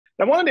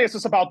I wanted to ask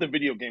this about the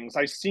video games.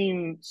 I've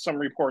seen some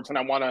reports, and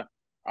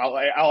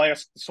I'll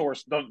ask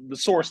the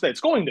source that's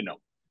going to know.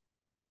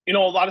 A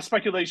lot of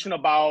speculation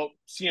about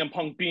CM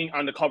Punk being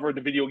on the cover of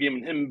the video game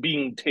and him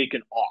being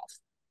taken off.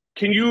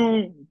 Can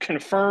you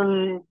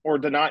confirm or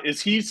deny?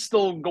 Is he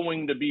still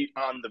going to be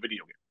on the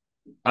video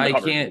game? On the I cover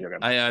of the can't. video game?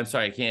 I'm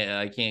sorry. I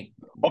can't.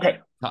 Okay.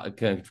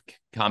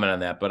 Comment on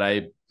that, but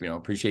I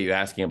appreciate you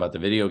asking about the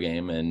video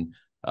game, and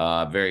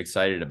very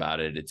excited about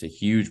it. It's a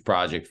huge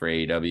project for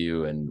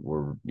AEW, and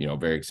we're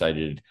very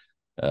excited.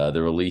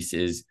 The release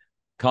is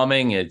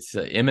coming. It's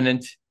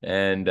imminent,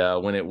 and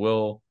when it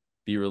will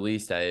be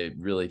released, I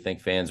really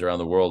think fans around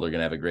the world are going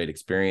to have a great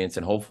experience,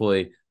 and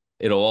hopefully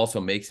it'll also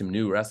make some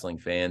new wrestling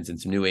fans and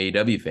some new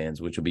AEW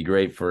fans, which will be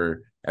great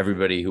for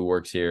everybody who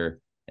works here,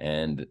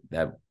 and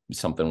that's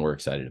something we're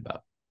excited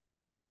about.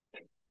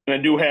 And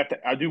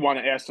I do want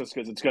to ask this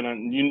because it's gonna,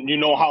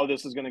 how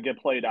this is gonna get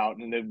played out,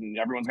 and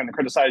everyone's gonna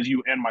criticize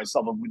you and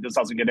myself if this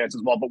doesn't get asked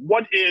as well. But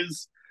what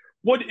is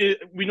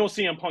we know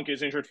CM Punk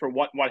is injured for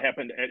what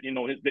happened at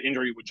the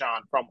injury with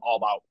John from All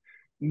Out.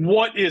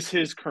 What is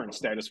his current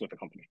status with the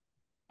company?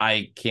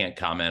 I can't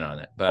comment on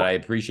it, but I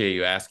appreciate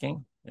you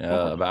asking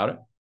about it.